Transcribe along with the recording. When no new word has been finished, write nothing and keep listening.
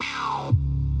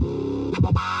Hello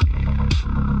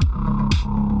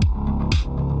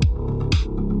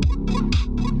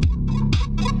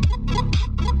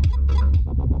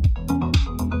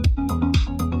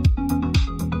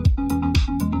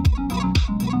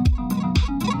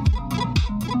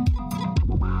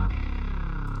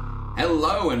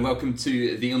and welcome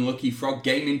to the Unlucky Frog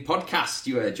Gaming Podcast.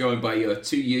 You are joined by your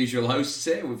two usual hosts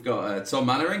here. We've got Tom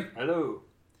Mannering. Hello.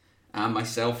 And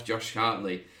myself, Josh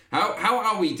Hartley. How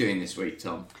are we doing this week,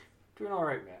 Tom? Doing all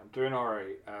right, mate. I'm doing all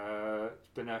right. It's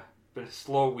been a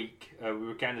slow week. We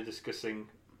were kind of discussing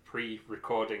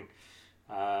pre-recording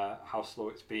how slow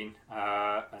it's been.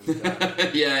 Yeah,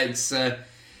 it's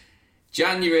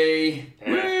January.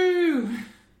 Yeah. Woo!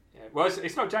 Yeah. Well,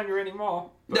 it's not January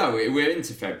anymore. No, we're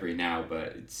into February now,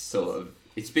 but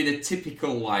it's been a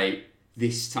typical, like,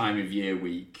 this time of year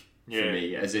week for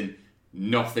me, as in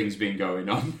nothing's been going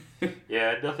on.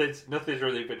 Yeah, nothing's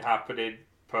really been happening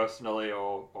personally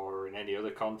or in any other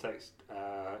context,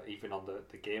 even on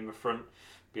the gamer front,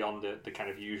 beyond the kind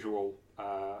of usual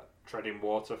treading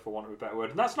water, for want of a better word.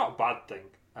 And that's not a bad thing,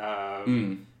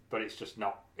 but it's just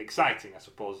not exciting, I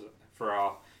suppose, for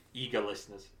our eager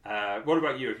listeners. What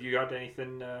about you? Have you had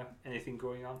anything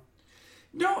going on?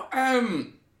 No,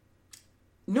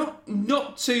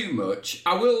 not too much.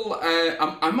 I will.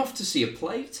 I'm off to see a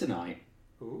play tonight.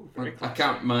 Ooh, very classy. I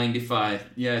can't mind if I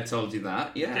told you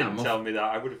that. Yeah, Didn't tell me that.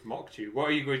 I would have mocked you. What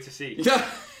are you going to see?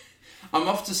 I'm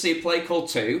off to see a play called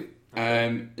Two.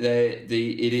 The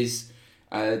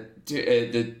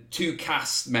two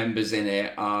cast members in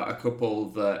it are a couple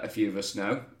that a few of us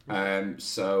know.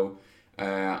 So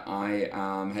I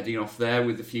am heading off there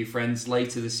with a few friends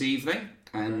later this evening,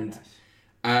 and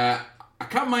I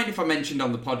can't mind if I mentioned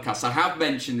on the podcast. I have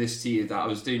mentioned this to you that I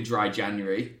was doing Dry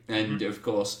January, and of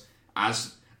course,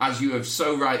 as you have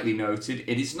so rightly noted,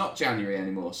 it is not January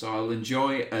anymore. So I'll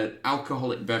enjoy an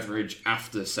alcoholic beverage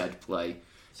after said play.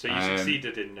 So you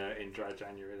succeeded in Dry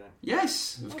January then?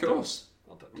 Yes, of course.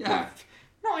 Well done. Yeah.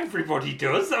 Not everybody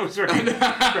does. That was very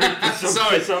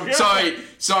presumptuous.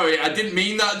 Sorry. I didn't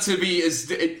mean that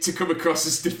to come across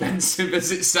as defensive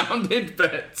as it sounded.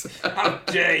 But how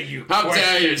dare you? How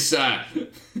dare you, sir?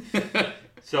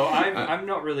 So I'm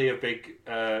not really a big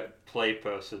play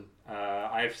person.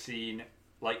 I've seen,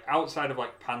 like, outside of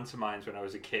like pantomimes when I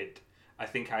was a kid, I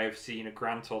think I have seen a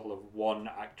grand total of one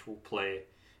actual play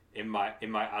in my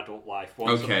adult life.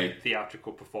 One sort of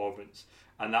theatrical performance,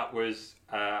 and that was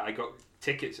I got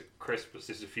tickets at Christmas.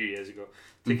 This is a few years ago.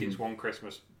 Tickets one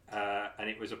Christmas, and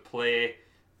it was a play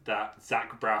that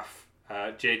Zach Braff,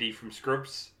 JD from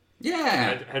Scrubs,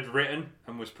 had written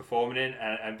and was performing in,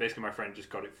 and basically my friend just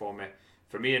got it for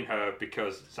me and her,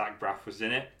 because Zach Braff was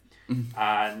in it.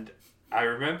 And I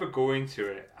remember going to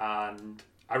it, and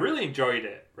I really enjoyed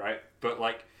it, right? But,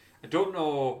 like, I don't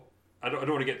want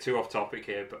to get too off topic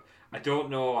here, but I don't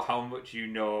know how much you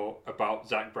know about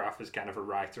Zach Braff as kind of a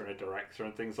writer and a director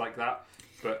and things like that.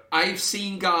 But I've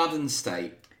seen Garden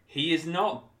State. He is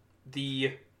not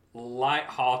the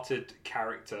light-hearted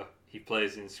character he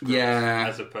plays in Scrubs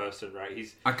as a person, right?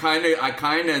 I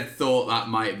kind of thought that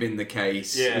might have been the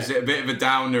case. Yeah. Was it a bit of a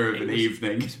downer of an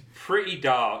evening? Pretty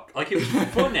dark. Like, it was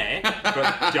funny,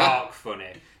 but dark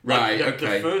funny. Like,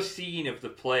 the first scene of the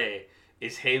play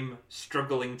is him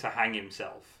struggling to hang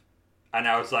himself. And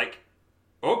I was like,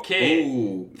 okay.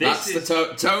 Ooh, that's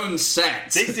the tone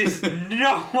set. This is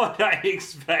not what I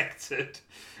expected.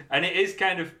 And it is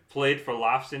kind of played for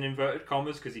laughs in inverted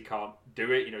commas, because he can't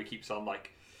do it. You know, he keeps on,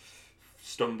 like,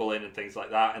 stumbling and things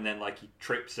like that. And then, like, he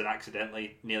trips and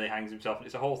accidentally nearly hangs himself. And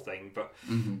it's a whole thing. But,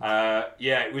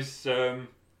 it was...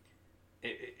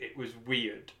 It was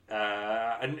weird,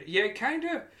 and it kind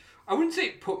of, I wouldn't say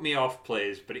it put me off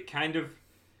plays, but it kept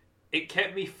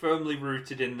me firmly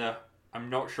rooted in the,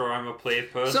 I'm not sure I'm a play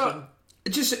person.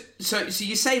 So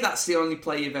you say that's the only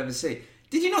play you've ever seen.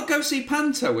 Did you not go see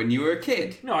Panto when you were a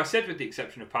kid? No, I said with the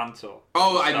exception of Panto.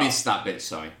 Oh, I missed that bit,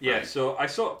 sorry. Yeah, right. So I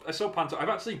saw Panto. I've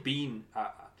actually been,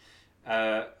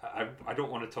 I don't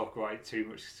want to talk about it too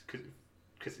much,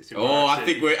 because it's embarrassing. Oh, I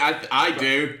think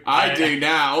I do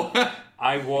now.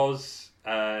 I was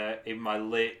in my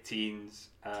late teens.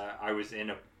 I was in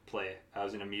a play. I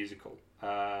was in a musical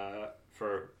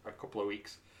for a couple of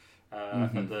weeks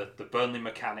at the Burnley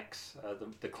Mechanics,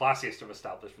 the classiest of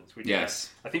establishments.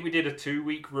 I think we did a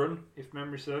 2-week run, if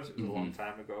memory serves. It was a long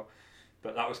time ago,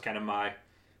 but that was kind of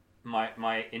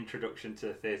my introduction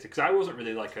to theatre, because I wasn't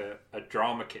really like a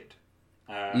drama kid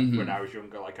when I was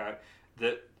younger.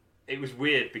 It was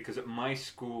weird, because at my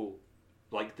school,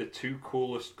 like, the two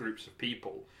coolest groups of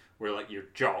people were, like, your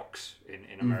jocks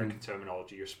in American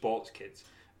terminology, your sports kids,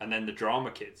 and then the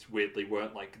drama kids weirdly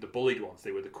weren't like the bullied ones;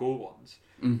 they were the cool ones.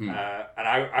 Mm-hmm. And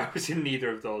I was in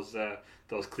neither of those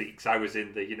cliques. I was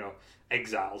in the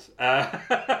exiles,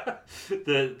 the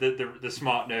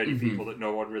smart nerdy people that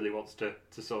no one really wants to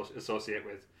associate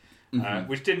with,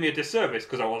 which did me a disservice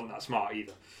because I wasn't that smart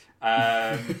either.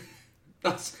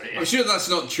 I'm sure that's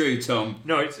not true, Tom.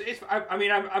 No, it's. I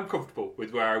mean, I'm comfortable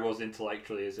with where I was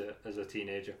intellectually as a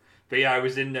teenager. But yeah, I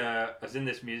was in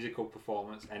this musical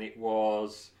performance, and it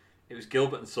was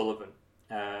Gilbert and Sullivan.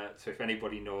 So if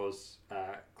anybody knows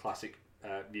classic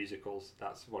musicals,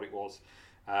 that's what it was.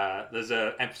 There's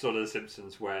an episode of The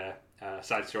Simpsons where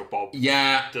Sideshow Bob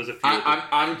does a few.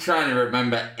 I'm trying to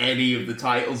remember any of the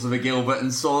titles of a Gilbert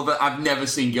and Sullivan. I've never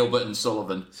seen Gilbert and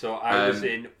Sullivan. So I was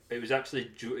in. It was actually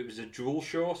it was a dual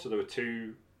show, so there were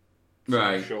two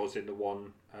shows in the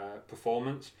one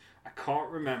performance. I can't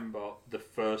remember the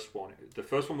first one. The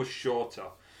first one was shorter,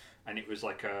 and it was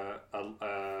like a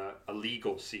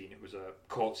legal scene. It was a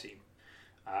court scene,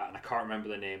 and I can't remember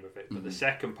the name of it. But the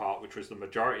second part, which was the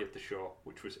majority of the show,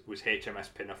 which was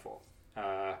HMS Pinafore.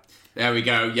 There we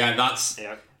go. Yeah, that's.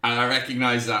 Yeah. I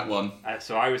recognise that one.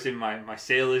 So I was in my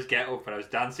sailor's get-up and I was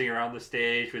dancing around the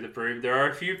stage with a broom. There are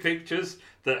a few pictures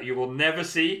that you will never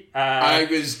see. I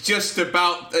was just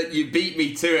about... you beat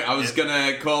me to it. I was going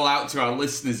to call out to our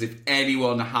listeners if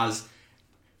anyone has...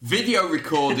 Video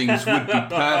recordings would be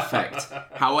perfect.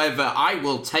 However, I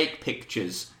will take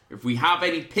pictures. If we have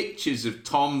any pictures of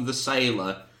Tom the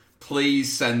Sailor,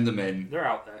 please send them in. They're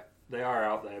out there. They are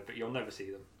out there, but you'll never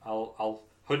see them. I'll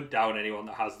hunt down anyone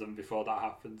that has them before that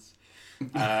happens.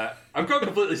 I've got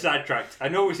completely sidetracked. I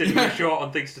know we said we were short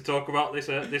on things to talk about this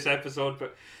episode,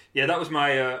 but yeah, that was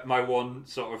my my one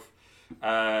sort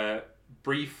of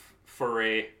brief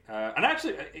foray. And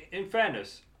actually, in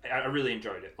fairness, I really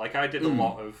enjoyed it. Like I did a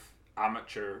lot of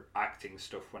amateur acting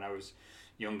stuff when I was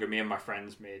younger. Me and my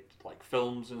friends made like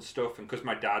films and stuff, and because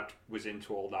my dad was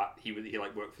into all that, he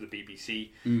like worked for the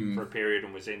BBC for a period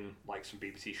and was in like some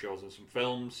BBC shows and some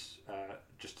films,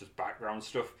 just as background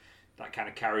stuff. That kind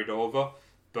of carried over,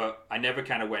 but I never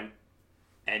kind of went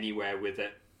anywhere with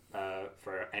it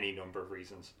for any number of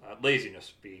reasons.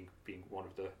 Laziness being one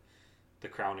of the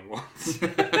crowning ones.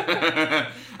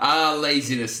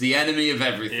 Laziness, the enemy of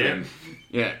everything.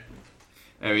 Yeah.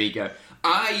 There we go.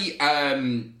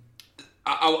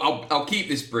 I'll keep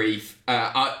this brief.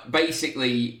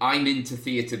 Basically, I'm into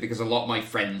theatre because a lot of my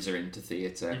friends are into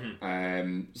theatre.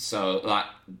 So like,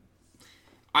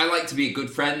 I like to be a good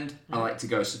friend. I like to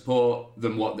go support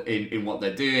them in what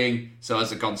they're doing. So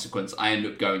as a consequence, I end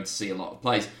up going to see a lot of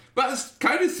plays. But it's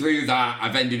kind of through that,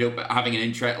 I've ended up having an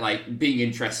interest, like being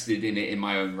interested in it in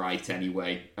my own right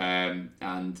anyway.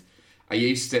 And I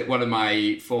used to, one of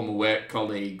my former work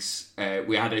colleagues,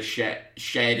 we had a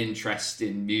shared interest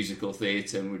in musical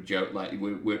theatre and would joke like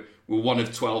we're one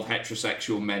of 12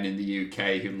 heterosexual men in the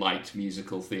UK who liked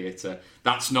musical theatre.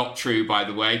 That's not true, by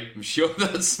the way. I'm sure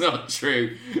that's not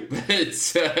true. But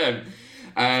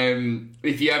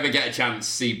if you ever get a chance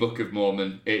to see Book of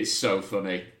Mormon, it's so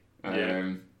funny.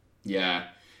 Yeah,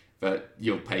 but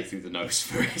you'll pay through the nose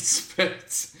for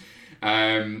it.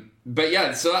 But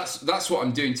yeah, so that's what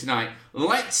I'm doing tonight.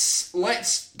 Let's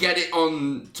get it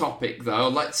on topic though.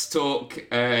 Let's talk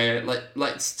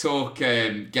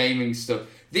gaming stuff.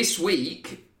 This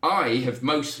week I have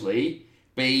mostly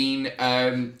been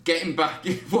getting back.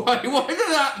 Why did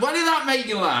that make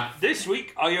you laugh? This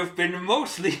week I have been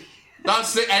mostly.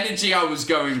 That's the energy I was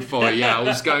going for. Yeah, I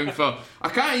was going for. I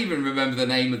can't even remember the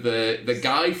name of the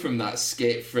guy from that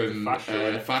skit from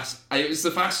Fast. It was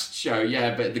the Fast Show,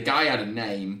 yeah, but the guy had a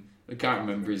name. I can't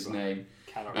remember his name.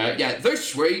 Yeah,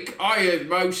 this week I have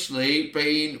mostly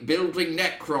been building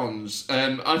Necrons.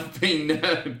 I've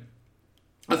been.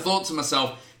 I thought to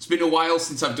myself, it's been a while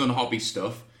since I've done hobby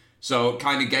stuff, so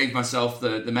kind of gave myself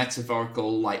the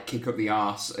metaphorical like kick up the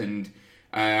arse and.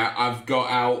 I've got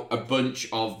out a bunch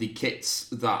of the kits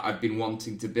that I've been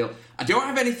wanting to build. I don't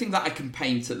have anything that I can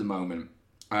paint at the moment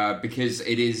because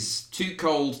it is too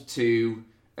cold to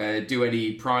do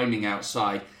any priming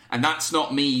outside. And that's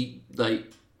not me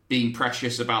like being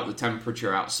precious about the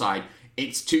temperature outside.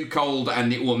 It's too cold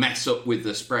and it will mess up with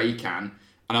the spray can.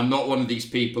 And I'm not one of these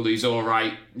people who's all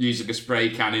right using a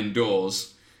spray can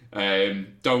indoors.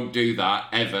 Don't do that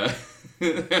ever.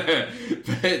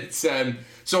 But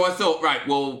so I thought, right,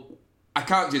 well, I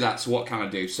can't do that, so what can I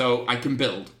do? So I can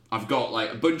build. I've got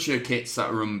like a bunch of kits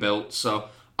that are unbuilt, so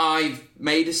I've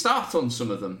made a start on some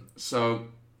of them. So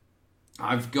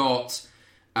I've got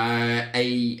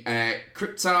a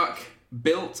Cryptarch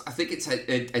built. I think it's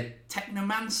a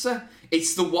Technomancer.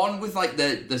 It's the one with like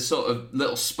the sort of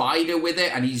little spider with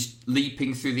it, and he's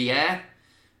leaping through the air.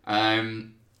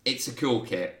 it's a cool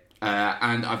kit,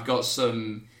 and I've got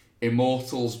some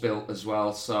Immortals built as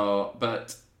well. So,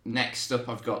 but next up,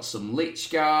 I've got some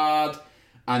Lich-Guard,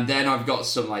 and then I've got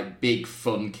some like big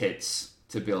fun kits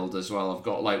to build as well. I've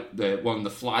got like one of the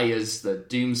Flyers, the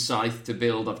Doom Scythe to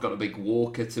build. I've got a big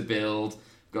Walker to build.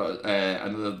 Got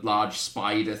another large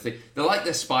spider thing. They're like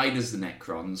the spiders, the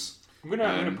Necrons. I'm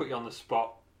gonna put you on the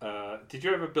spot. Did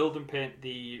you ever build and paint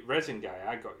the resin guy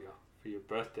I got you for your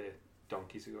birthday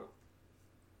donkeys ago?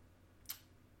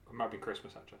 It might be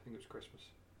Christmas actually. I think it was Christmas.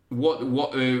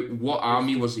 What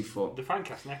army was he for? The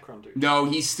Fancast Necron dude. No,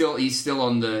 he's still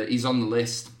on the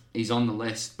list. He's on the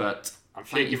list, but I'm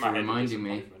shaking my head. Reminding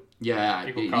me. Yeah,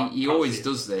 he always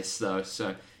does this though.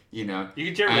 So you know, you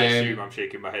can generally assume I'm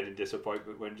shaking my head in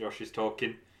disappointment when Josh is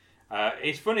talking.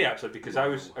 It's funny actually because I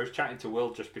was chatting to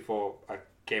Will just before I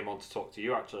came on to talk to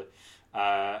you actually,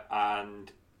 and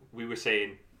we were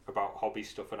saying about hobby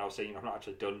stuff, and I was saying I've not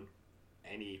actually done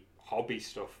any hobby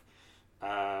stuff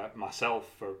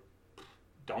myself for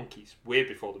donkeys, way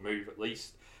before the move at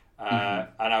least. And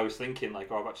I was thinking like,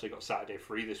 I've actually got Saturday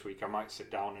free this week. I might sit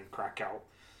down and crack out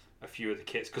a few of the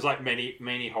kits because like many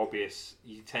hobbyists,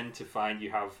 you tend to find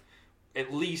you have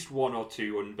at least one or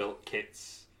two unbuilt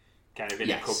kits kind of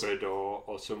in a cupboard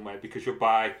or somewhere, because you'll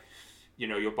buy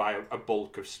a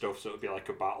bulk of stuff, so it'll be like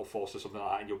a battle force or something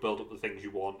like that, and you'll build up the things you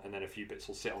want, and then a few bits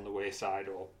will sit on the wayside,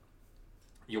 or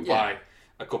you'll buy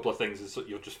a couple of things and so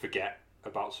you'll just forget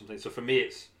about something. So for me,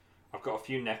 I've got a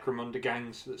few Necromunda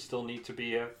gangs that still need to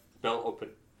be built up,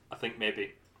 and I think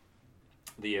maybe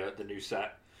the new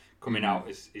set coming out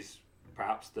is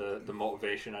perhaps the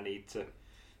motivation I need to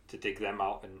dig them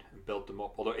out and build them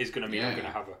up. Although it is going to mean I'm going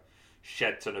to have a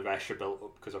shed ton of Escher built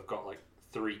up because I've got like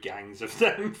 3 gangs of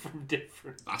them from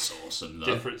different. That's awesome, though.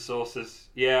 Different sources.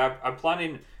 Yeah, I'm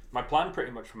planning. My plan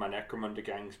pretty much for my Necromunda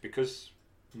gangs, because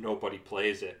nobody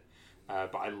plays it,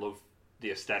 but I love the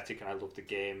aesthetic and I love the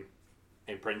game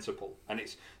in principle. And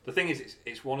it's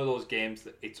one of those games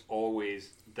that it's always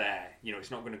there. You know,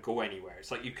 it's not going to go anywhere. It's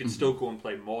like you can still go and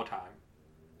play more time,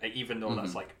 even though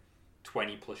that's like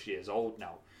 20 plus years old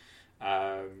now,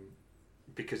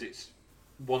 because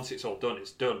once it's all done,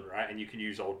 it's done, right? And you can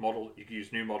use old models, you can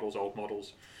use new models, old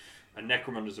models, and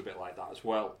Necromunda's a bit like that as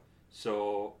well.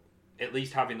 So at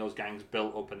least having those gangs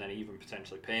built up and then even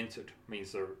potentially painted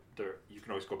means you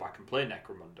can always go back and play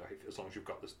Necromunda as long as you've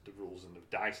got the rules and the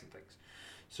dice and things.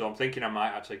 So I'm thinking I might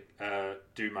actually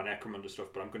do my Necromunda stuff,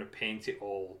 but I'm going to paint it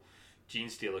all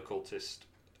Genestealer Cultist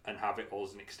and have it all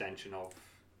as an extension of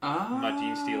my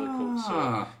Genestealer cult.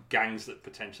 So gangs that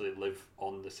potentially live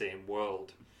on the same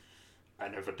world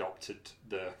and have adopted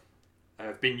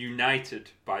have been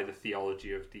united by the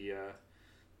theology of the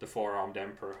Four-Armed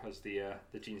Emperor, as the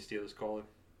Genestealers call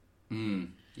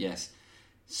him. Yes.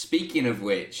 Speaking of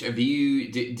which, did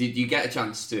you get a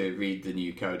chance to read the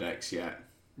new codex yet?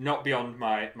 Not beyond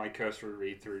my cursory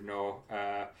read through. No,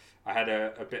 I had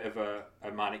a bit of a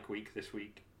manic week this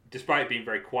week. Despite being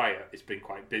very quiet, it's been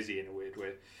quite busy in a weird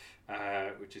way.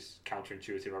 Which is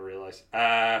counterintuitive, I realise.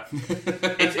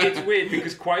 It's weird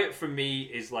because quiet for me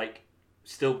is like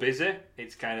still busy.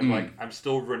 It's kind of like I'm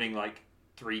still running like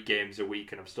 3 games a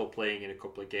week and I'm still playing in a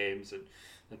couple of games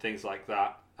and things like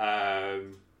that.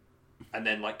 And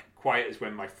then like quiet is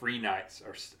when my free nights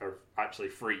are actually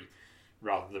free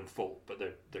rather than full, but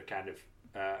they're kind of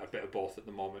a bit of both at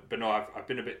the moment. But no, I've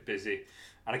been a bit busy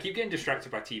and I keep getting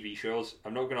distracted by TV shows.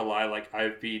 I'm not gonna lie, like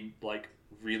I've been like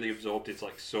really absorbed into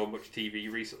like so much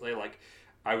TV recently. Like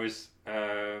I was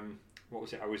what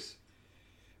was it? I was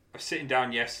sitting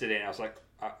down yesterday and I was like,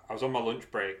 I was on my lunch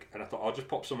break and I thought I'll just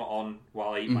pop some on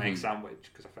while I eat my egg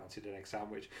sandwich because I fancied an egg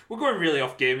sandwich. We're going really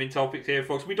off gaming topics here,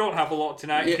 folks. We don't have a lot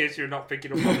tonight in case you're not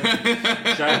picking up on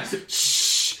it.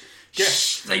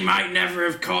 So, they might never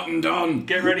have cottoned on.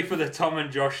 Get ready for the Tom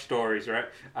and Josh stories, right?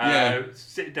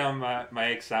 Sitting down my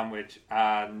egg sandwich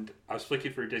and I was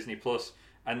flicking through Disney Plus.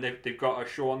 And they've got a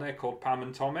show on there called Pam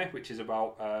and Tommy, which is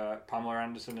about Pamela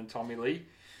Anderson and Tommy Lee.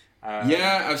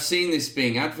 I've seen this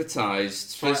being advertised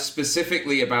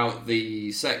specifically about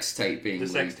the sex tape being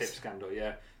leaked. Sex tape scandal,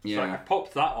 yeah. So I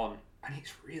popped that on, and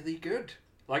it's really good.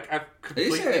 Like I've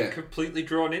completely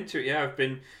drawn into it. Yeah, I've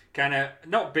been kind of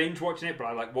not binge watching it, but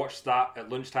I like watched that at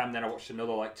lunchtime. Then I watched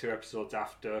another like 2 episodes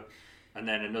after, and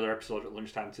then another episode at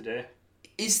lunchtime today.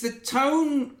 Is the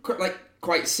tone like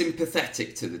quite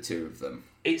sympathetic to the two of them?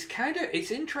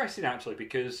 It's interesting actually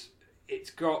because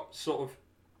it's got sort of.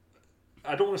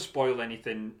 I don't want to spoil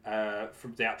anything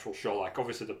from the actual show. Like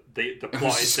obviously the plot I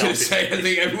was just itself. I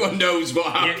think everyone knows what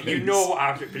happens. You know what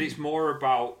happens, but it's more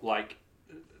about like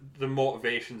the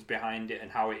motivations behind it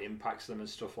and how it impacts them and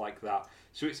stuff like that.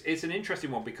 So it's an interesting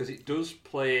one because it does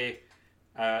play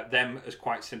them as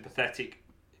quite sympathetic,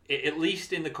 at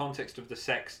least in the context of the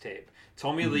sex tape.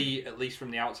 Tommy Lee, at least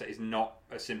from the outset, is not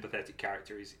a sympathetic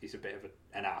character. He's a bit of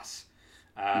an ass.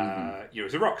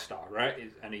 He's a rock star,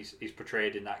 right? And he's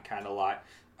portrayed in that kind of light.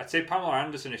 I'd say Pamela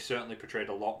Anderson is certainly portrayed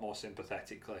a lot more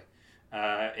sympathetically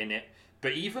in it.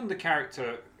 But even the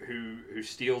character who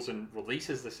steals and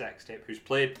releases the sex tape, who's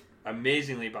played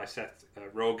amazingly by Seth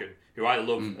Rogen, who I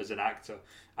love as an actor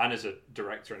and as a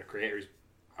director and a creator.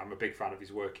 I'm a big fan of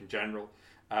his work in general.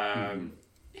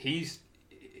 He's,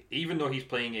 even though he's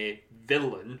playing a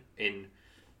villain in,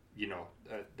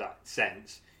 that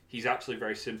sense, he's actually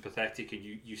very sympathetic,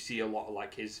 and you see a lot of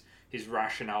like his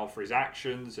rationale for his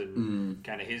actions and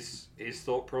kind of his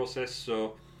thought process.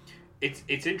 So it's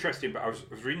interesting. But I was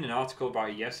reading an article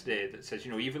about it yesterday that says,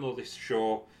 even though this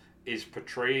show is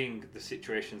portraying the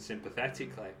situation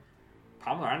sympathetically,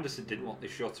 Pamela Anderson didn't want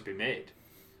this show to be made.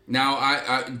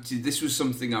 Now, this was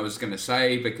something I was going to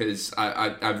say, because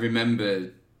I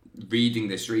remember reading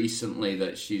this recently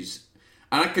that she's...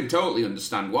 And I can totally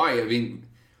understand why. I mean,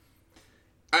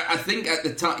 I think at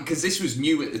the time... Because this was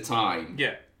new at the time.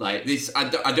 Yeah. Like, this... I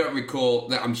don't recall...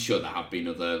 that I'm sure there have been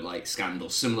other, like,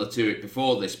 scandals similar to it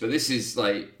before this, but this is,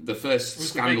 like, the first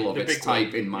scandal of its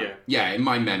type in my... Yeah, in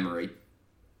my memory.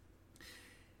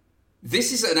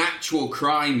 This is an actual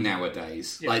crime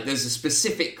nowadays. Yeah. Like, there's a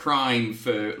specific crime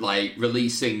for, like,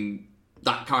 releasing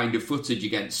that kind of footage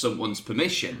against someone's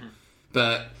permission.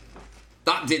 But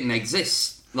that didn't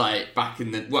exist, like, back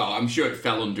in the... Well, I'm sure it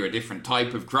fell under a different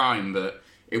type of crime, but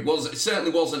it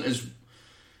certainly wasn't as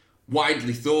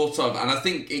widely thought of. And I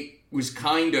think it was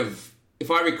kind of... If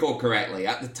I recall correctly,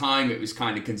 at the time it was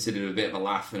kind of considered a bit of a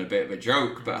laugh and a bit of a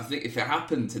joke. But I think if it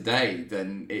happened today,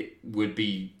 then it would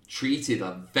be treated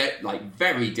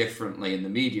very differently in the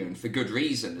media, and for good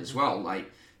reason as well. Like,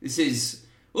 this is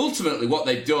ultimately what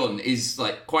they've done is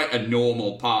like quite a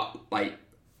normal part, like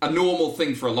a normal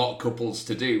thing for a lot of couples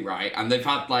to do, right? And they've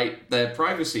had like their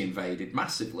privacy invaded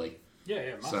massively.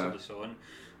 Yeah, massively so.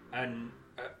 And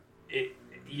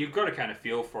you've got to kind of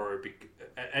feel for her,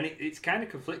 and it's kind of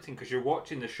conflicting because you're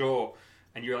watching the show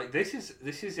and you're like, this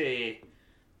is a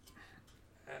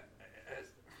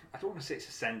I don't want to say it's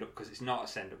a send-up, because it's not a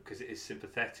send-up, because it is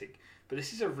sympathetic. But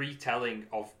this is a retelling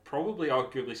of probably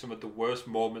arguably some of the worst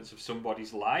moments of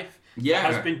somebody's life. Yeah.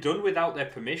 That has been done without their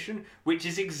permission, which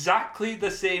is exactly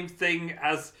the same thing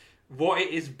as what it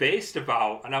is based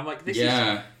about. And I'm like, this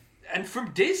is... And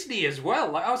from Disney as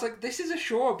well. Like, I was like, this is a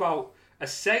show about a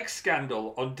sex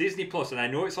scandal on Disney Plus, and I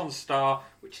know it's on Star,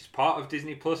 which is part of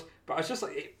Disney Plus, but I was just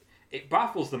like, it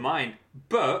baffles the mind.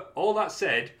 But, all that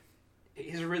said, it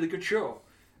is a really good show.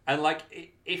 And like,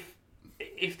 if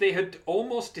they had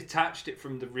almost detached it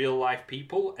from the real life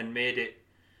people and made it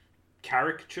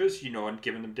caricatures, and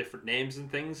given them different names and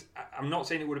things, I'm not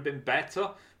saying it would have been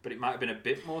better, but it might have been a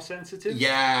bit more sensitive.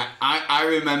 Yeah, I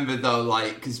remember though,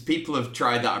 like, because people have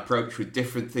tried that approach with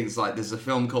different things. Like, there's a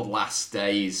film called Last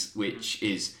Days, which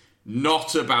is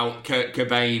not about Kurt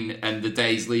Cobain and the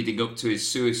days leading up to his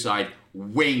suicide.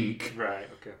 Wink. Right.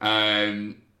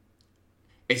 Okay.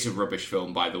 It's a rubbish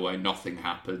film, by the way. Nothing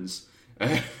happens.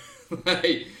 But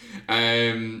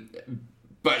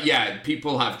yeah,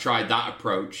 people have tried that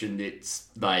approach, and it's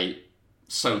like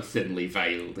so thinly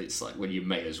veiled. It's like, when you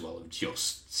may as well have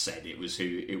just said it was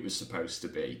who it was supposed to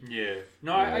be. Yeah.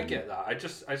 No, I get that.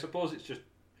 I suppose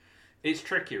it's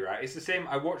tricky, right? It's the same.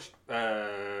 I watched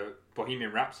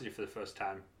Bohemian Rhapsody for the first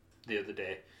time the other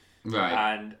day.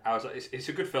 Right. And I was like, it's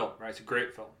a good film, right? It's a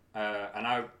great film. And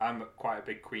I'm quite a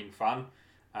big Queen fan.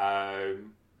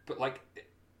 But like,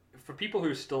 for people who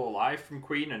are still alive from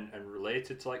Queen and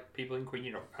related to like people in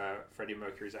Queen, Freddie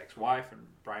Mercury's ex-wife and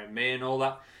Brian May and all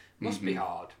that, must be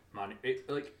hard, man.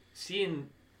 Like, seeing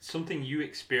something you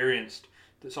experienced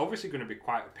that's obviously going to be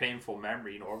quite a painful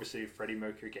memory. Obviously Freddie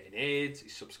Mercury getting AIDS,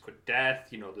 his subsequent death,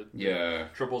 the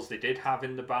troubles they did have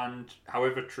in the band,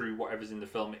 however true whatever's in the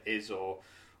film is or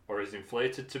is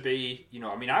inflated to be.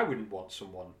 I wouldn't want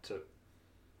someone to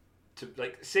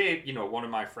like, say, one of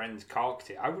my friends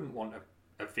carked it. I wouldn't want a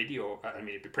video. I mean,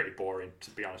 it'd be pretty boring,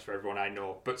 to be honest, for everyone I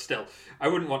know. But still, I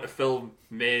wouldn't want a film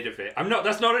made of it.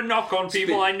 That's not a knock on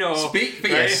people I know. Speak for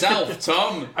yourself,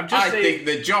 Tom. I think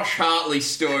the Josh Hartley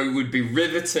story would be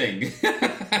riveting.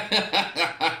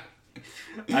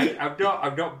 I'm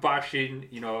not bashing.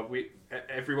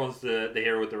 Everyone's the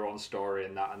hero with their own story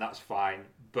and that's fine.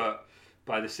 But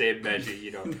by the same measure,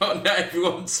 Not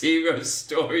everyone's hero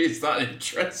story is that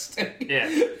interesting.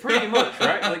 Yeah, pretty much,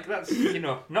 right? Like, that's,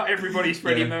 not everybody's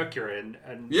Freddie Mercury, and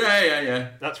yeah.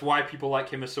 That's why people like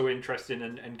him are so interesting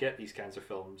and get these kinds of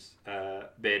films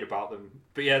made about them.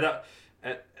 But yeah,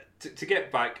 that to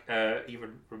get back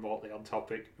even remotely on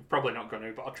topic, probably not going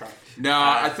to, but I'll try. No,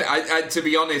 I to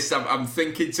be honest, I'm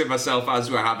thinking to myself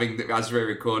as we're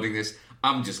recording this,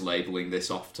 I'm just labelling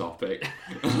this off topic.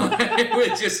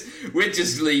 we're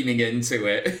just leaning into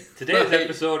it. Today's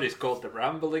episode is called The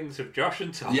Ramblings of Josh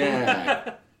and Tom.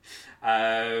 Yeah.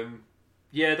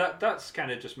 That's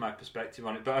kind of just my perspective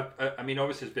on it. But I mean,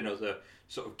 obviously, there's been other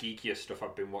sort of geekier stuff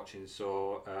I've been watching.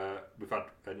 So we've had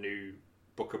a new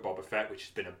Book of Boba Fett, which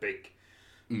has been a big.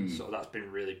 So that's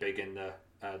been really big in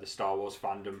the Star Wars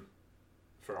fandom.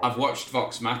 I've watched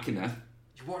Vox Machina.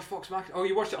 You watched Vox Machina? Oh,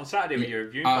 you watched it on Saturday with your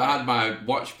viewing party? I had my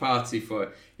watch party for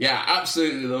it. Yeah,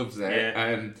 absolutely loved it.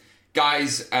 Yeah.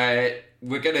 Guys,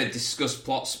 we're going to discuss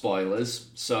plot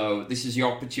spoilers, so this is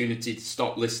your opportunity to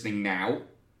stop listening now,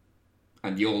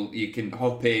 and you can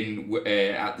hop in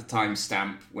at the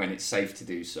timestamp when it's safe to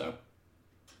do so.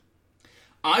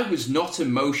 I was not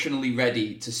emotionally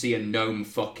ready to see a gnome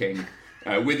fucking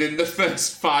within the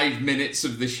first 5 minutes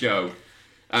of the show.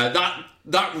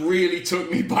 That really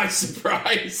took me by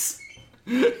surprise.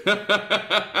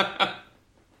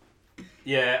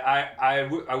 Yeah, I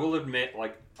will admit,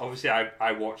 like, obviously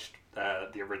I watched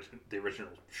the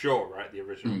original show, right? The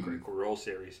original Critical Role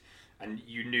series, and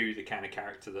you knew the kind of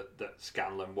character that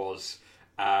Scanlan was,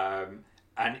 and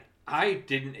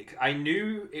I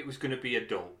knew it was going to be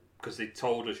adult because they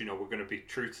told us, we're going to be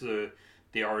true to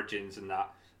the origins and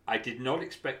that. I did not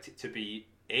expect it to be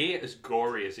A, as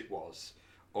gory as it was,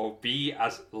 or B,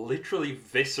 as literally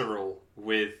visceral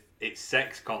with its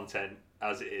sex content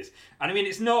as it is. And I mean,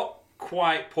 it's not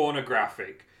quite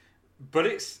pornographic, but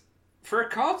it's for a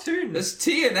cartoon. There's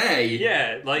TNA.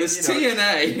 Yeah, like there's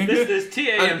TNA. There's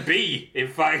TA and B, in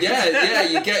fact. Yeah.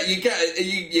 You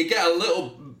get a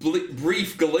little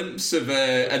brief glimpse of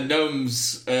a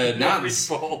gnome's nance.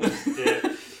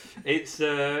 Yeah. It's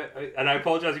and I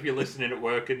apologise if you're listening at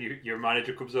work and your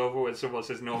manager comes over when someone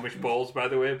says gnomish balls, by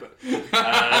the way, but there's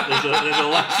a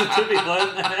lesson to be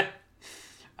learned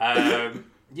there.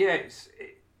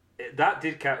 That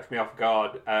did catch me off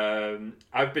guard.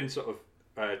 I've been sort of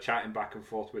chatting back and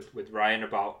forth with Ryan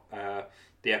about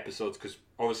the episodes, because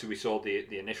obviously we saw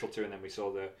the initial two and then we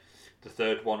saw the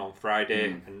third one on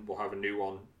Friday, and we'll have a new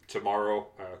one tomorrow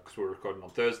because we're recording on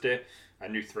Thursday, a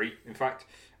new 3 in fact.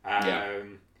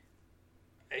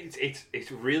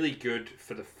 It's really good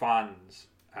for the fans.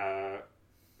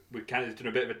 We've kind of done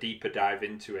a bit of a deeper dive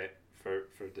into it for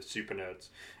the super nerds,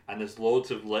 and there's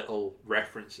loads of little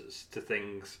references to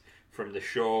things from the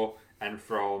show and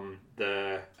from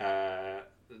the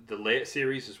late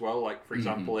series as well. Like for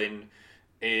example,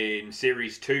 in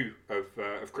series 2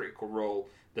 of Critical Role,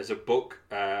 there's a book,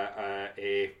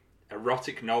 a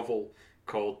erotic novel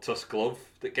called Tusk Love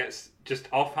that gets just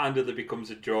offhandedly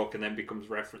becomes a joke and then becomes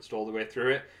referenced all the way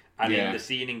through it. And in the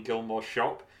scene in Gilmore's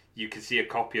shop, you can see a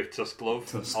copy of Tusk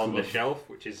Love the shelf,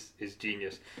 which is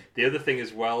genius. The other thing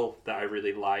as well that I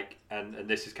really like, and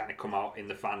this has kind of come out in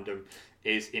the fandom,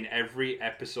 is in every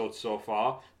episode so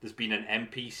far, there's been an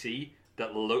NPC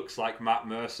that looks like Matt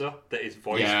Mercer, that is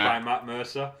voiced by Matt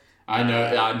Mercer. I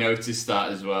noticed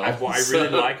that as well. And what I really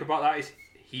like about that is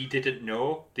he didn't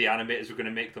know the animators were going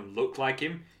to make them look like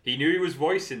him. He knew he was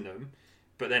voicing them,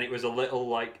 but then it was a little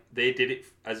like they did it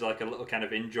as like a little kind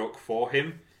of in-joke for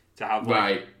him to have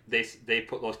like they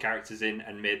put those characters in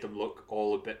and made them look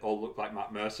all look like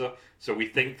Matt Mercer. So we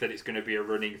think that it's going to be a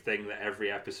running thing that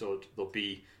every episode there'll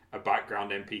be a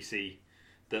background NPC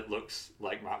that looks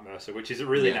like Matt Mercer, which is a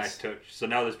really nice touch. So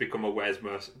now there's become a Where's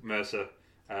Mercer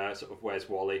sort of Where's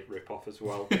Wally ripoff as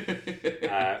well,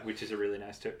 which is a really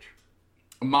nice touch.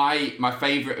 My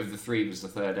favourite of the 3 was the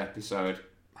 3rd episode.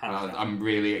 I'm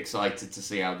really excited to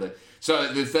see how the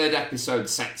 3rd episode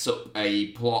sets up a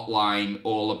plot line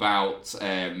all about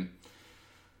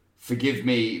forgive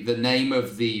me, the name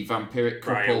of the vampiric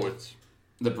couple, Briarwoods.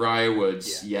 The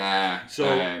Briarwoods. Yeah.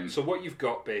 So what you've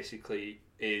got basically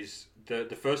is the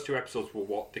first 2 episodes were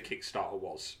what the Kickstarter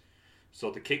was. So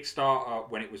the Kickstarter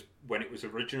when it was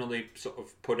originally sort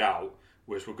of put out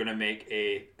was we're going to make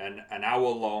an hour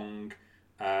long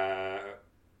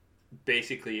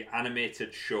basically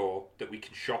animated show that we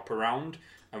can shop around,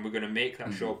 and we're going to make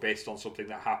that show based on something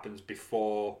that happens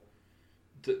before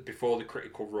the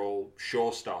Critical Role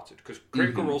show started, because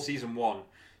Critical Role season 1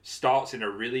 starts in a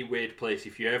really weird place.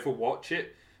 If you ever watch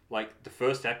it, like the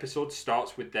first episode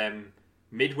starts with them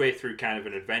midway through kind of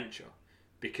an adventure,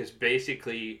 because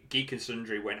basically Geek and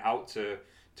Sundry went out to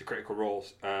Critical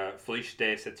Roles. Felicia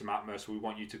Day said to Matt Mercer, we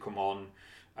want you to come on,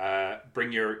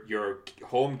 bring your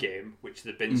home game, which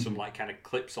there'd been some like kind of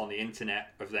clips on the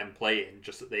internet of them playing,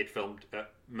 just that they'd filmed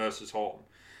at Mercer's home.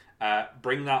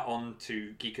 Bring that on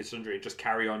to Geek and Sundry and just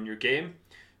carry on your game.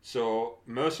 So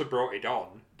Mercer brought it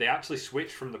on. They actually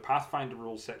switched from the Pathfinder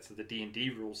rule set to the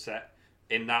D&D rule set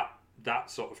in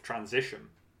that sort of transition.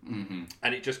 Mm-hmm.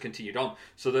 And it just continued on.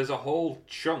 So there's a whole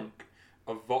chunk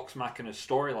of Vox Machina's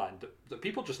storyline that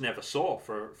people just never saw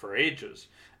for ages.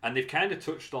 And they've kind of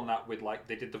touched on that with, like,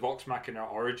 they did the Vox Machina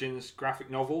Origins graphic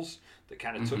novels that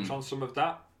kind of touch on some of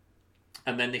that.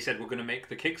 And then they said, we're going to make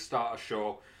the Kickstarter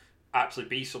show actually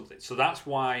be something. So that's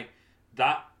why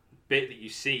that bit that you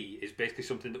see is basically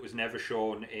something that was never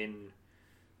shown in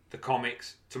the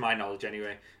comics, to my knowledge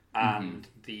anyway, and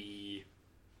the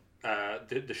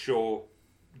show,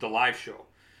 the live show.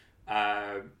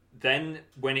 Then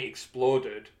when it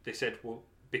exploded, they said, well,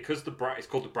 because it's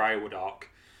called the Briarwood arc,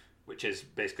 which is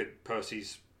basically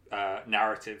Percy's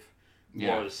narrative,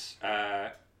 was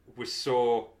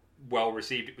so well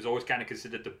received. It was always kind of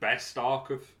considered the best arc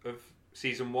of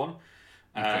season 1.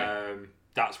 Okay.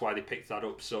 That's why they picked that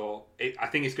up. So I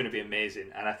think it's going to be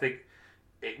amazing. And I think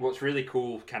what's really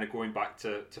cool, kind of going back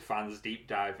to fans deep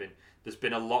diving, there's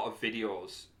been a lot of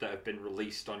videos that have been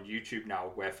released on YouTube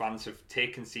now where fans have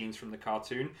taken scenes from the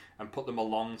cartoon and put them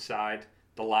alongside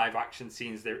the live action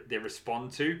scenes they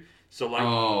respond to. So like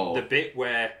the bit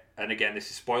where, and again, this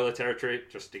is spoiler territory,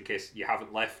 just in case you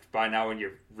haven't left by now and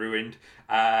you're ruined.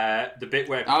 The bit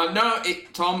where... no,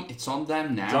 Tom, it's on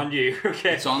them now. It's on you,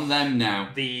 okay. It's on them now.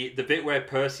 The bit where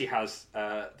Percy has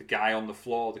the guy on the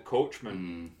floor, the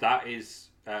coachman, that is...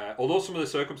 although some of the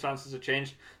circumstances have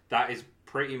changed, that is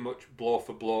pretty much blow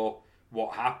for blow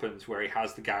what happens, where he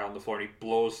has the guy on the floor and he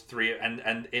blows 3...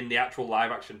 And in the actual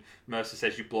live action, Mercer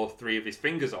says you blow 3 of his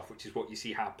fingers off, which is what you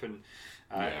see happen...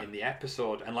 in the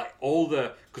episode, and like all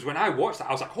the, because when I watched that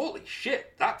I was like, holy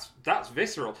shit, that's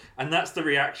visceral, and that's the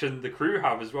reaction the crew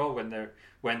have as well when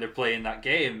they're playing that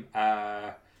game.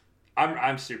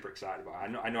 I'm super excited about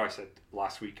it. I know I said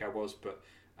last week I was, but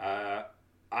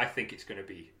I think it's going to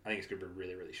be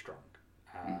really, really strong,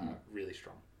 really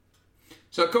strong.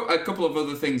 So a couple of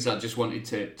other things I just wanted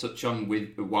to touch on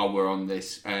with while we're on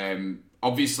this.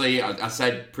 Obviously, I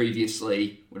said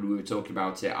previously when we were talking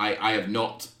about it, I have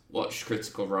not watched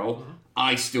Critical Role.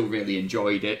 I still really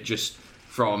enjoyed it, just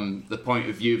from the point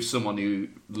of view of someone who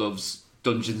loves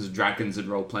Dungeons and Dragons and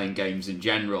role-playing games in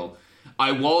general.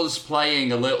 I was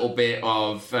playing a little bit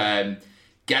of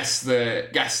guess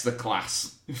the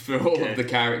class for all of the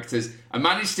characters. I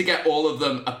managed to get all of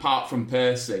them apart from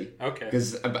Percy. Okay.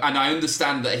 And I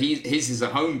understand that his is a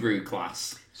homebrew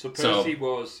class. So Percy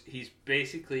he's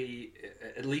basically,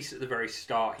 at least at the very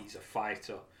start, he's a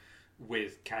fighter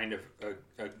with kind of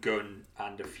a gun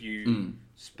and a few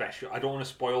special... I don't want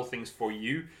to spoil things for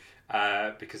you,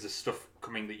 because there's stuff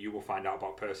coming that you will find out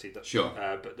about Percy. Sure.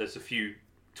 But there's a few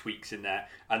tweaks in there.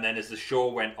 And then as the show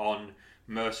went on,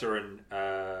 Mercer and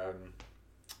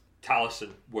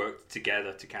Taliesin worked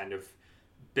together to kind of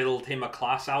build him a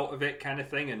class out of it, kind of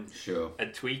thing,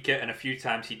 and tweak it. And a few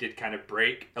times he did kind of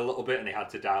break a little bit and they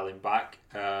had to dial him back.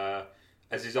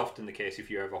 As is often the case if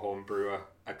you have a homebrewer,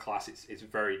 a class, it's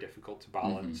very difficult to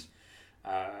balance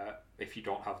if you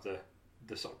don't have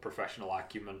the sort of professional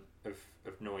acumen of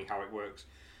knowing how it works.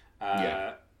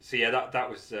 So yeah, that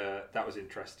was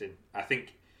interesting. I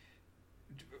think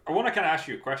I want to kind of ask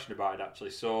you a question about it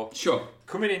actually. So sure,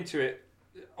 coming into it,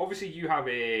 obviously you have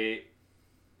a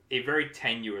very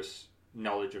tenuous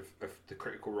knowledge of the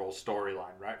Critical Role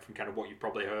storyline, right? From kind of what you've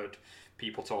probably heard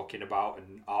people talking about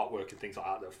and artwork and things like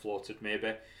that have floated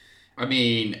maybe. I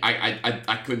mean,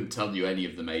 I couldn't tell you any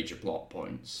of the major plot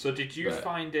points. So did you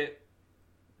find it...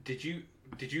 Did you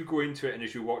go into it and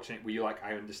as you were watching it, were you like,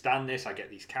 I understand this, I get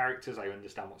these characters, I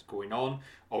understand what's going on?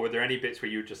 Or were there any bits where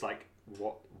you were just like,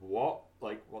 what?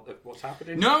 Like, what's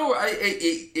happening? No,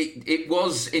 it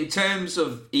was, in terms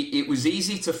of... It was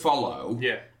easy to follow.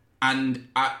 Yeah. And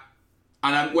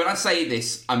when I say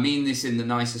this, I mean this in the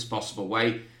nicest possible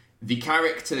way. The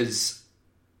characters...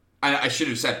 I should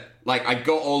have said, like, I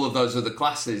got all of those other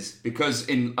classes because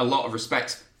in a lot of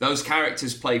respects, those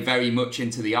characters play very much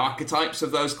into the archetypes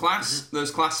of those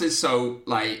classes. So,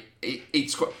 like,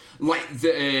 it's quite... Like,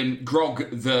 the Grog,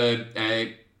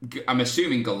 I'm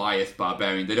assuming Goliath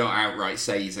barbarian. They don't outright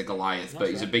say he's a Goliath,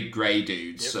 but he's a big grey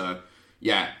dude. Yep. So,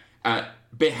 yeah.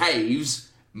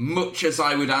 Behaves much as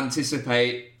I would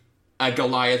anticipate a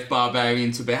Goliath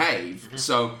barbarian to behave.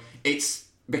 So, it's...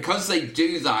 Because they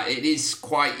do that, it is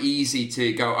quite easy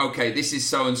to go, okay, this is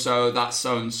so-and-so, that's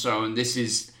so-and-so, and this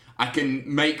is... I can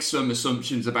make some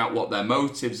assumptions about what their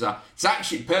motives are. It's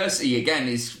actually... Percy, again,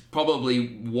 is probably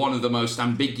one of the most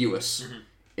ambiguous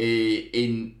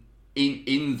in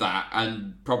that,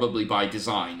 and probably by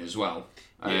design as well.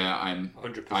 Yeah, I'm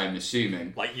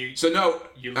assuming. Like you, so no,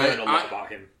 you learn a lot about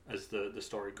him as the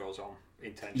story goes on.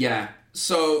 intention. Yeah.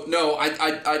 So no,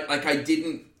 I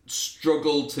didn't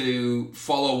struggle to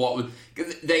follow what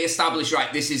they established.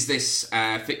 Right, this is this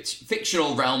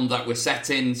fictional realm that we're set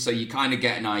in, so you kind of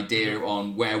get an idea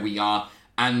on where we are,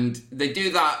 and they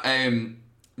do that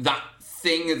that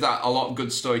thing that a lot of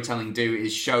good storytelling do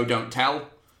is show don't tell.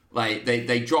 Like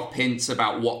they drop hints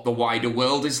about what the wider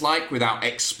world is like without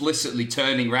explicitly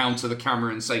turning around to the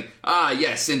camera and saying,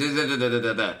 yes, and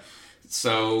da-da-da-da-da-da.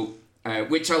 So,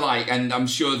 which I like, and I'm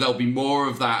sure there'll be more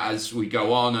of that as we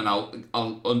go on, and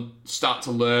I'll start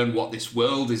to learn what this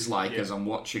world is like as I'm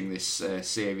watching this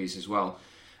series as well.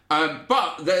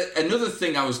 But another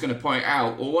thing I was going to point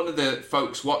out, or one of the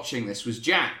folks watching this was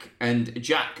Jack, and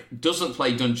Jack doesn't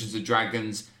play Dungeons &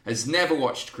 Dragons, has never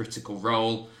watched Critical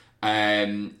Role,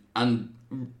 and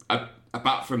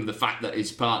apart from the fact that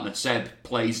his partner Seb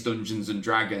plays Dungeons and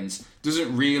Dragons,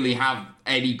 doesn't really have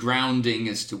any grounding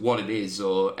as to what it is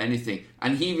or anything,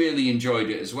 and he really enjoyed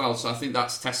it as well. So I think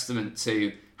that's testament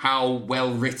to how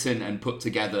well written and put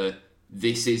together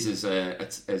this is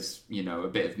as you know, a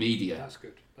bit of media. That's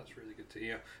good. That's really good to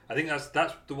hear. I think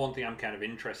that's the one thing I'm kind of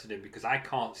interested in, because I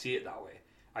can't see it that way.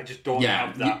 I just don't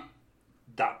have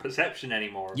that perception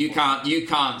anymore. You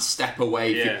can't step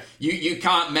away. From, you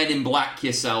can't Men in Black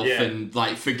yourself and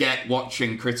like forget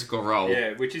watching Critical Role.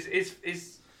 Yeah, which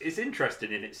is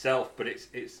interesting in itself, but it's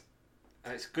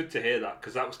good to hear that,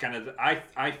 because that was kind of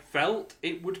I felt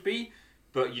it would be,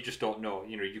 but you just don't know.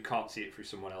 You know, you can't see it through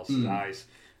someone else's eyes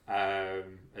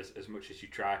as much as you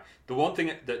try. The one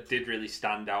thing that did really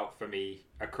stand out for me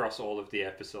across all of the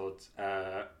episodes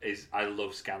is I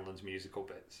love Scanlan's musical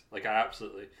bits. Like, I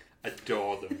absolutely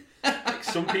adore them. Like,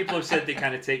 some people have said they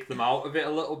kind of take them out of it a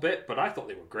little bit, but I thought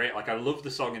they were great. Like, I love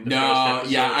the song in the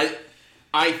first episode.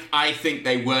 I think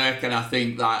they work, and I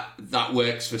think that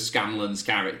works for Scanlan's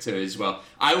character as well.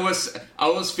 I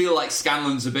always feel like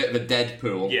Scanlan's a bit of a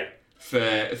Deadpool. Yeah.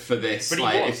 For this, but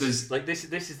like, he was. if there's... like this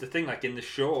is the thing. Like, in the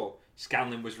show,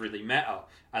 Scanlan was really meta,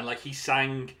 and like he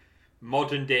sang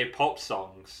modern day pop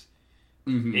songs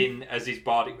in as his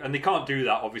body, and they can't do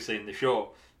that obviously in the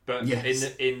show. But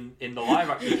in the live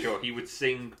action show, he would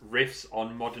sing riffs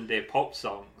on modern day pop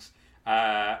songs,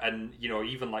 and you know,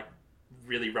 even like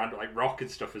really random like rock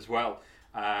and stuff as well,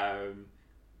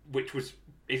 which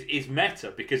is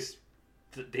meta because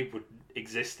they would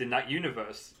exist in that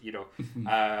universe, you know.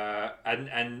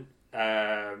 And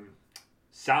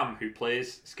Sam, who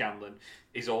plays Scanlan,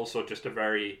 is also just a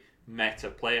very meta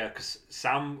player, because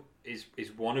Sam is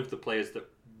one of the players that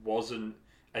wasn't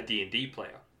a D&D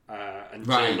player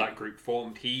until that group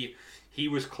formed. He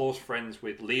was close friends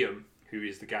with Liam, who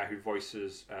is the guy who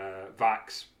voices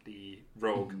Vax, the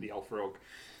rogue, the elf rogue.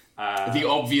 The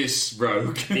obvious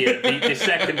rogue. the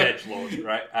second edgelord,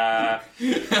 right?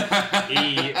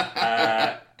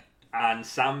 And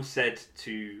Sam said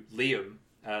to Liam,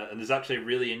 and there's actually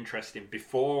really interesting,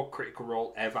 before Critical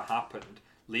Role ever happened,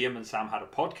 Liam and Sam had a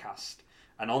podcast,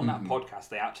 and on that podcast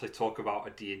they actually talk about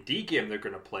a D&D game they're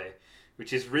going to play,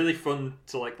 which is really fun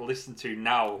to like listen to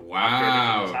now after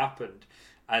everything's happened.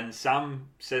 And Sam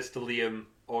says to Liam,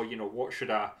 "Oh, you know, what should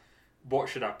I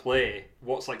play?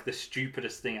 What's like the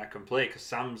stupidest thing I can play?" Because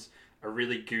Sam's a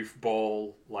really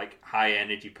goofball, like high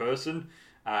energy person.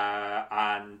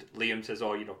 And Liam says,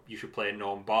 "Oh, you know, you should play a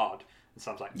gnome bard." And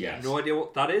Sam's like, "Yeah, no idea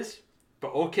what that is,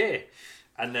 but okay."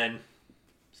 And then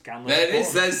Scanlan.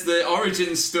 There's the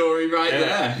origin story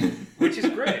there, which is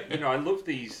great. You know, I love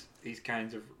these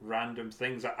kinds of random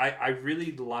things. I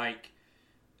really like,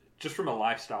 just from a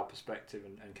lifestyle perspective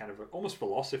and kind of almost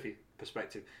philosophy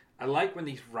perspective, I like when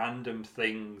these random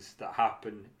things that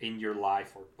happen in your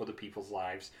life or other people's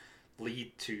lives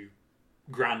lead to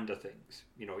grander things,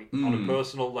 you know, on a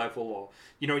personal level, or,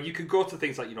 you know, you could go to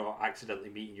things like, you know,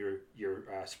 accidentally meeting your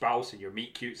spouse and your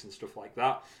meet cutes and stuff like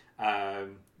that.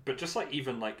 But just like,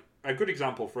 even like a good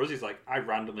example for us is like, I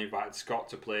randomly invited Scott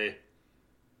to play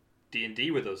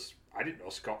D&D with us. I didn't know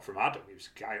Scott from Adam. He was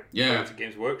a guy who went to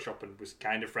Games Workshop and was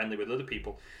kind of friendly with other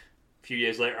people. A few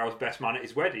years later, I was best man at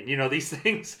his wedding. You know, these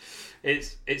things.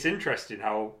 It's interesting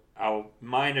how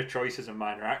minor choices and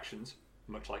minor actions,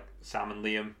 much like Sam and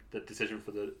Liam, the decision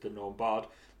for the gnome bard,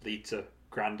 lead to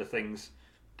grander things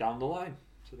down the line.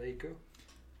 So there you go.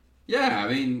 Yeah,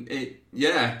 I mean,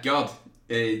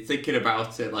 thinking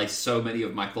about it, like, so many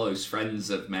of my close friends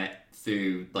have met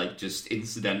through like just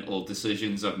incidental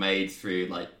decisions I've made through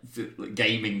like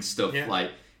gaming stuff. Like,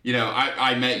 you know,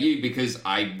 I met you because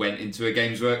I went into a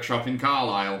Games Workshop in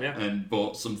Carlisle and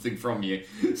bought something from you.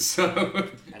 So,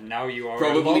 and now you are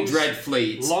probably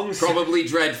Dreadfleet.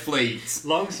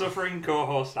 Long-suffering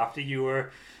co-host after you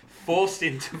were forced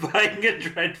into buying a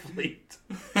Dreadfleet.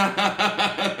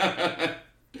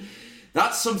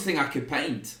 That's something I could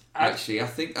paint. Actually, I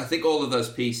think all of those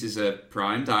pieces are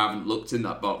primed. I haven't looked in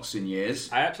that box in years.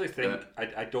 I actually think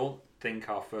I don't think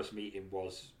our first meeting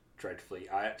was Dreadfleet.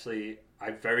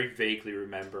 I very vaguely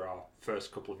remember our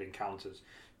first couple of encounters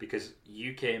because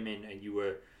you came in and you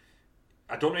were.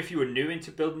 I don't know if you were new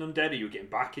into building undead or you were getting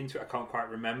back into it. I can't quite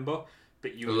remember,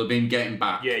 but you. Will have been getting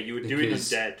back. Yeah, you were doing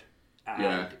undead,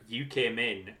 and you came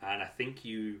in, and I think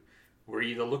you were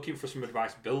either looking for some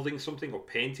advice building something or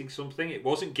painting something. It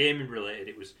wasn't gaming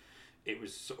related. It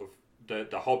was sort of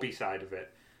the hobby side of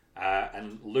it.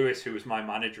 And Lewis, who was my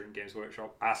manager in Games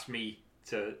Workshop, asked me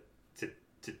to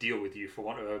deal with you, for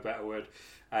want of a better word.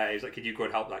 He's like, "Can you go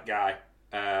and help that guy?"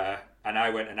 And I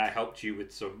went and I helped you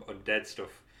with some undead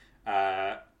stuff.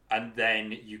 And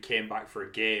then you came back for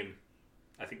a game,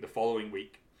 I think the following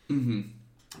week,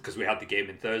 because we had the game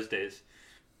in Thursdays.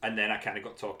 And then I kind of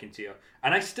got talking to you.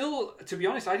 And I still, to be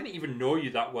honest, I didn't even know you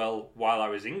that well while I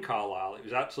was in Carlisle. It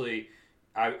was actually,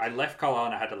 I left Carlisle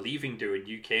and I had a leaving do, and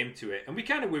you came to it. And we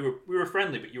were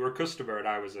friendly, but you were a customer and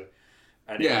I was an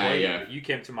employee. Yeah. You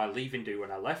came to my leaving do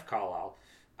when I left Carlisle.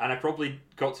 And I probably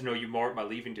got to know you more at my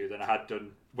leaving do than I had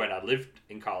done when I lived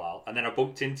in Carlisle. And then I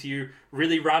bumped into you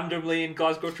really randomly in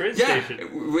Glasgow train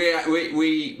station.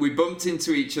 We bumped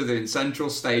into each other in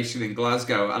Central Station in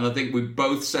Glasgow, and I think we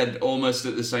both said almost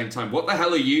at the same time, "What the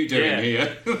hell are you doing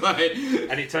here?"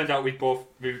 And it turned out we'd both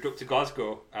moved up to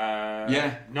Glasgow.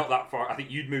 Not that far. I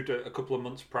think you'd moved a couple of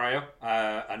months prior,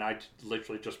 and I'd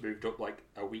literally just moved up like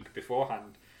a week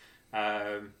beforehand.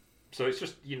 So it's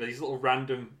just, these little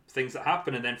random things that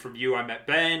happen. And then from you, I met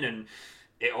Ben, and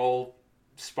it all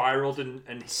spiraled and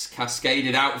it's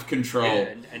cascaded out of control.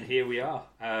 Yeah, and here we are.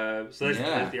 So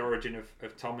there's the origin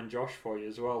of Tom and Josh for you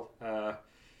as well.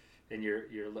 In your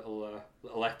little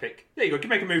epic. There you go. You can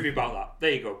make a movie about that.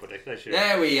 There you go, buddy.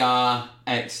 There we are.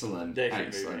 Excellent.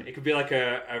 Excellent. It could be like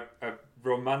a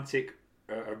romantic,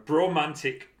 a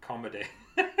bromantic comedy.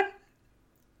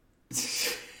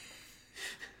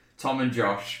 Tom and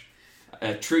Josh.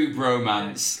 A true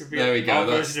bromance. There we go. Our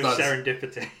version of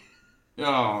Serendipity.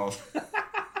 Oh.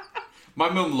 My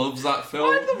mum loves that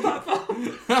film. I love that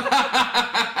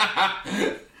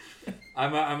film.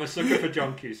 I'm a sucker for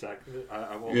John Cusack.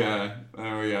 I won't lie.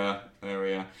 There we are.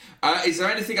 Is there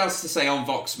anything else to say on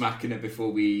Vox Machina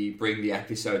before we bring the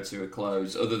episode to a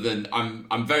close? Other than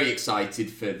I'm very excited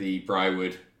for the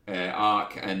Briarwood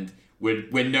arc, and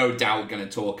we're no doubt going to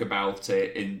talk about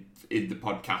it in the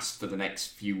podcast for the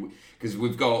next few, because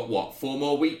we've got 4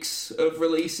 more weeks of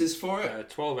releases for it.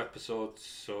 12 episodes,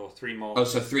 so 3 more. Oh,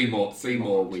 so three more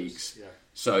weeks. Yeah.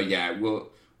 So yeah, we're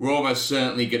almost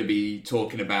certainly going to be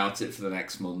talking about it for the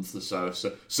next month or so.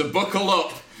 So buckle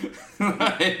up.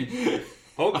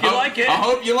 Hope you like it. I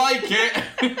hope you like it.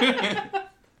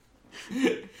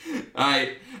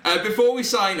 Alright. Before we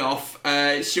sign off, do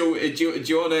you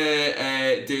want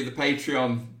to do the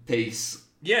Patreon piece?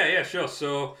 Yeah, sure.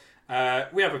 So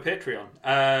we have a Patreon.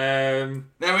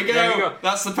 There we go.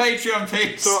 That's the Patreon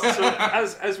piece. So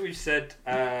as we've said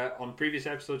on previous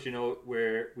episodes, we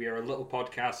are a little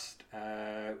podcast.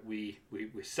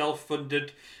 We're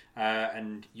self-funded,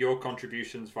 and your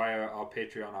contributions via our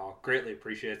Patreon are greatly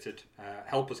appreciated.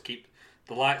 Help us keep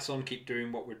the lights on, keep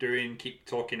doing what we're doing, keep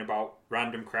talking about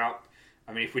random crap.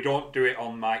 I mean, if we don't do it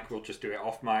on mic, we'll just do it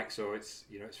off mic. So it's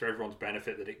it's for everyone's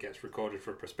benefit that it gets recorded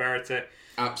for prosperity.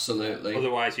 Absolutely.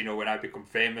 Otherwise, when I become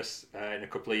famous in a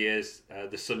couple of years,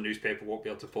 the Sun newspaper won't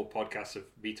be able to pull podcasts of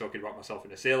me talking about myself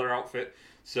in a sailor outfit.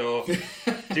 So do.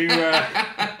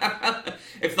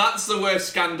 If that's the worst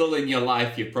scandal in your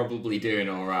life, you're probably doing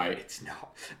all right. It's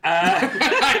not.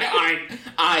 I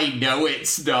know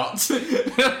it's not. So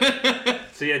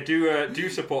yeah, do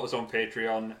support us on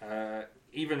Patreon.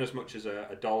 Even as much as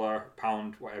 $1,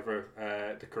 £1, whatever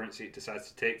the currency it decides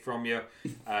to take from you,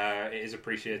 it is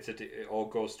appreciated. It all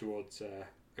goes towards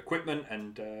equipment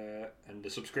and the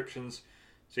subscriptions.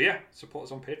 So yeah, support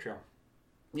us on Patreon.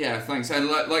 Yeah, thanks. And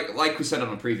like we said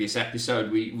on a previous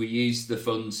episode, we used the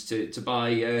funds to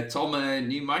buy Tom a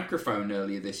new microphone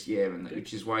earlier this year,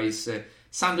 which is why he's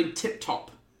sounding tip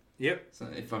top. Yep. So,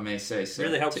 if I may say so.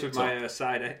 Really helps with my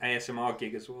side ASMR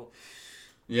gig as well.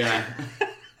 Yeah.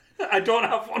 I don't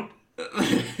have one.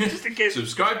 Just in case.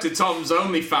 Subscribe to Tom's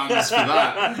OnlyFans for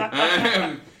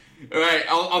that. Right,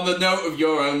 on the note of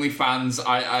your OnlyFans,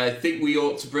 I think we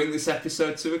ought to bring this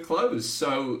episode to a close.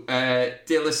 So,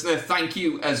 dear listener, thank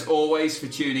you as always for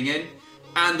tuning in.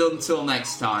 And until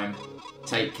next time,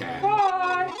 take care.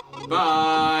 Bye.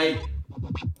 Bye.